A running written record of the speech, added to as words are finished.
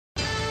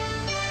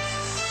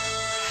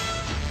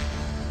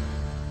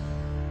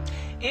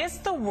It's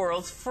the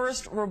world's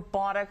first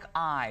robotic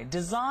eye,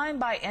 designed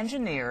by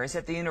engineers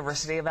at the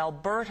University of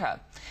Alberta.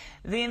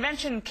 The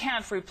invention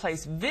can't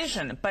replace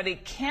vision, but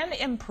it can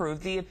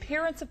improve the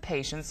appearance of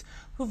patients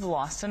who've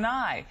lost an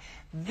eye.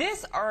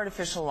 This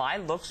artificial eye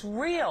looks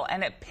real,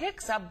 and it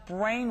picks up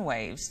brain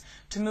waves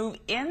to move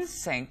in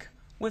sync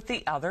with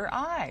the other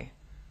eye.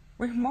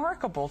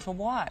 Remarkable to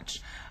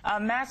watch.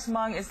 Max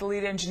Mung is the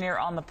lead engineer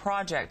on the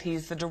project.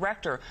 He's the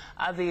director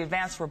of the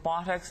Advanced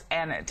Robotics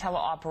and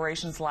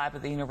Teleoperations Lab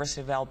at the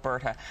University of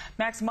Alberta.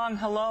 Max Mung,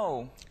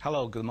 hello.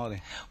 Hello, good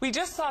morning. We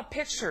just saw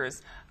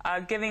pictures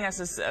giving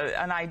us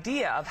an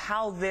idea of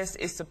how this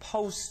is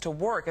supposed to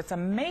work. It's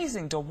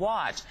amazing to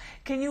watch.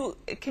 Can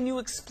you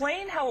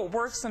explain how it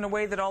works in a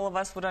way that all of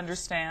us would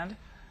understand?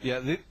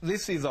 Yeah,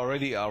 this is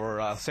already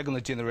our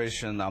second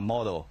generation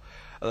model.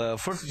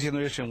 First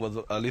generation was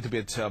a little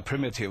bit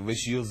primitive,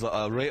 which used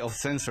a array of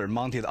sensor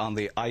mounted on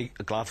the eye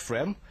glass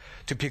frame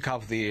to pick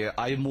up the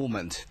eye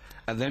movement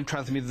and then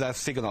transmit that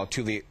signal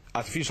to the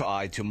artificial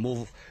eye to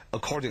move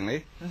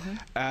accordingly.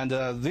 And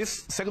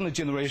this second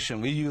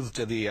generation, we used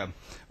the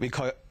we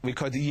call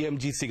it the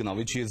EMG signal,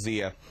 which is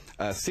the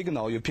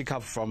signal you pick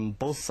up from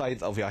both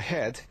sides of your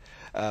head,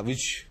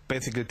 which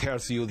basically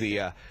tells you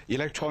the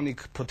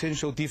electronic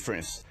potential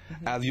difference.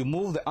 As you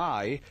move the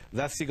eye,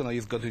 that signal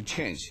is going to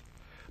change.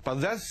 But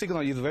that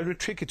signal is very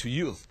tricky to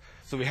use.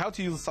 So we have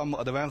to use some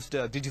advanced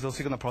digital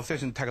signal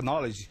processing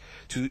technology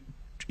to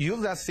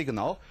use that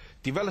signal,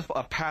 develop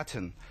a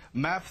pattern,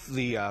 map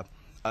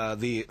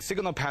the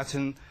signal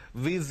pattern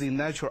with the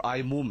natural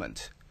eye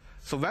movement.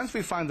 So once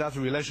we find that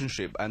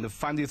relationship and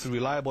find it's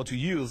reliable to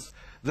use,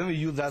 then we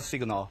use that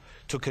signal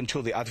to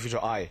control the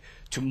artificial eye,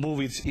 to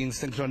move it in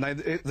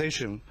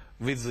synchronization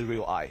with the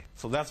real eye.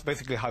 So that's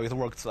basically how it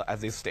works at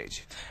this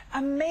stage.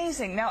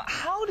 Amazing. Now,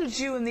 how did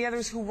you and the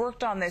others who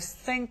worked on this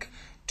think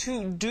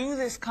to do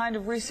this kind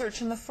of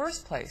research in the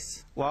first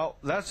place? Well,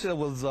 that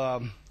was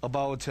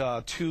about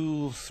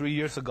 2-3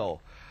 years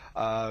ago.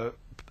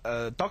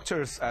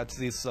 Doctors at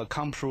this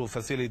Compro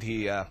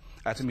facility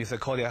at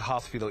Misericordia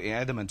Hospital in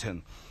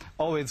Edmonton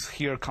always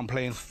hear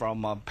complaints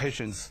from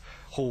patients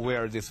who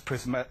wear this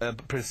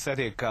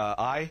prosthetic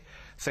eye,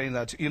 saying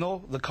that, you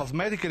know, the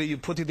cosmetically you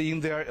put it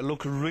in there, it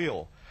looks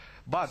real.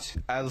 But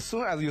as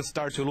soon as you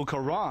start to look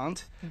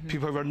around,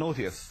 people will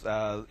notice,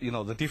 you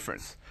know, the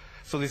difference.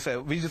 So they say,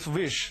 we just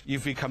wish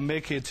if we can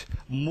make it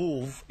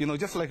move, you know,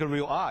 just like a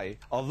real eye,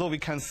 although we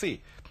can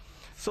see.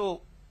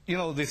 So, you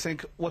know, they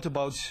think, what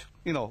about,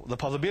 you know, the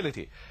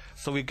possibility?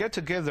 So we get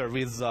together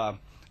with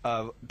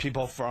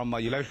people from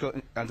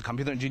electrical and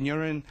computer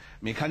engineering,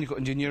 mechanical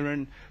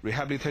engineering,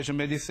 rehabilitation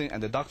medicine,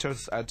 and the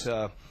doctors at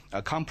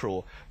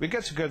Compro. We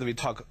get together, we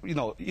talk, you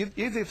know,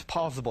 is it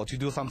possible to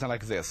do something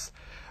like this?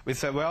 We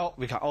said, well,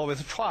 we can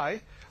always try.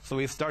 So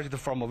we started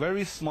from a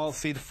very small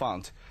seed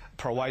fund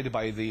provided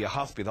by the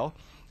hospital,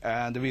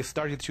 and we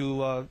started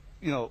to,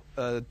 you know,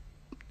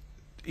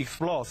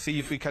 explore, see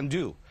if we can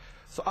do.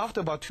 So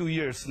after about 2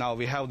 years now,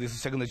 we have this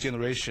second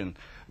generation,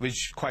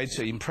 which quite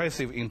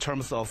impressive in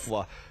terms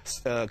of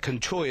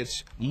control it,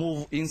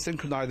 move in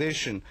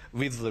synchronization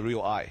with the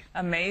real eye.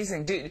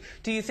 Amazing.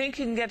 Do you think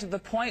you can get to the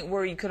point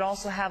where you could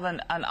also have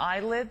an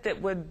eyelid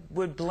that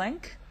would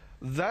blink?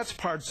 That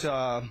part,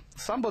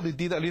 somebody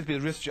did a little bit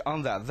of research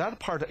on that. That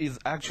part is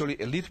actually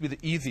a little bit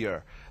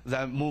easier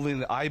than moving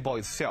the eyeball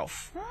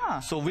itself.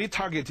 So we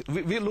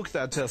looked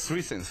at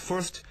 3 things.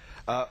 First,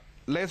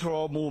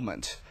 lateral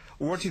movement,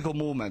 vertical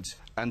movement,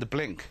 and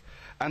blink.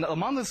 And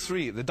among the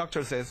 3, the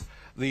doctor says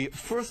the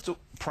first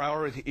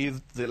priority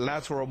is the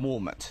lateral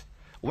movement.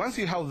 Once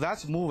you have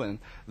that movement,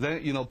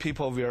 then, you know,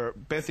 people will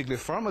basically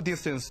from a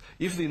distance,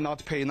 if they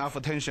not pay enough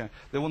attention,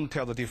 they won't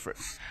tell the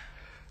difference.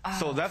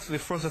 So that's the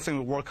first thing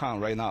we work on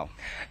right now.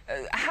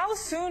 How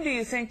soon do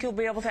you think you'll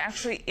be able to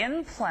actually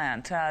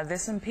implant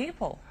this in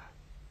people?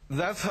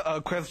 That's a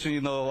question,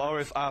 you know,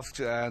 always asked,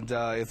 and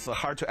it's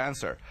hard to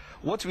answer.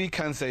 What we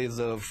can say is,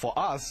 for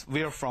us,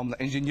 we are from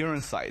the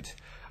engineering side.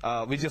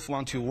 We just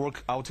want to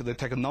work out the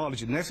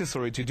technology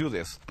necessary to do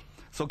this.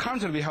 So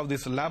currently we have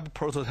this lab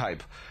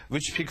prototype,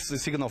 which picks the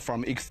signal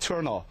from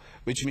external,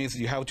 which means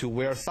you have to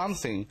wear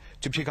something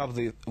to pick up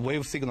the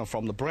wave signal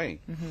from the brain.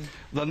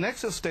 The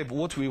next step,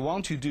 what we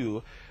want to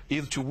do,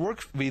 is to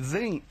work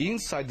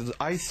inside the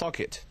eye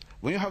socket.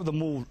 When you have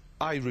the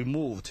eye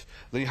removed,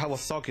 then you have a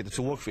socket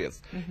to work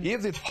with.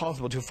 Is it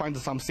possible to find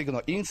some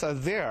signal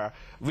inside there,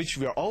 which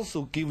will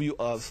also give you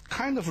a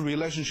kind of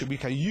relationship we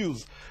can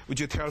use,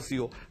 which tells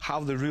you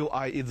how the real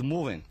eye is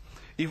moving?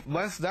 If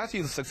once that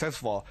is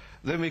successful,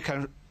 then we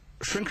can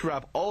shrink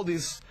wrap all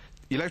these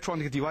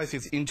electronic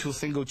devices into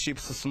single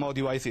chips, small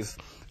devices,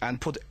 and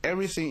put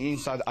everything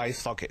inside the eye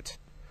socket.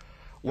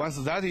 Once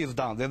that is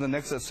done, then the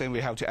next thing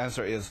we have to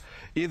answer is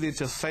it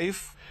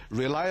safe,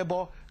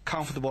 reliable,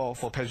 comfortable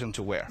for patients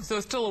to wear? So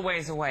it's still a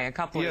ways away, a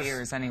couple of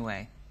years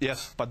anyway.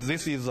 Yes, but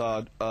this is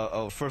a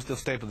first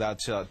step that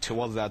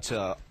towards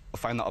that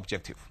final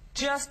objective.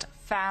 Just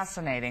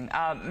fascinating.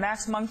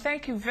 Max Mung,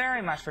 thank you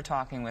very much for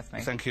talking with me.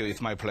 Thank you. It's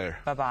my pleasure.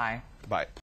 Bye-bye. Bye.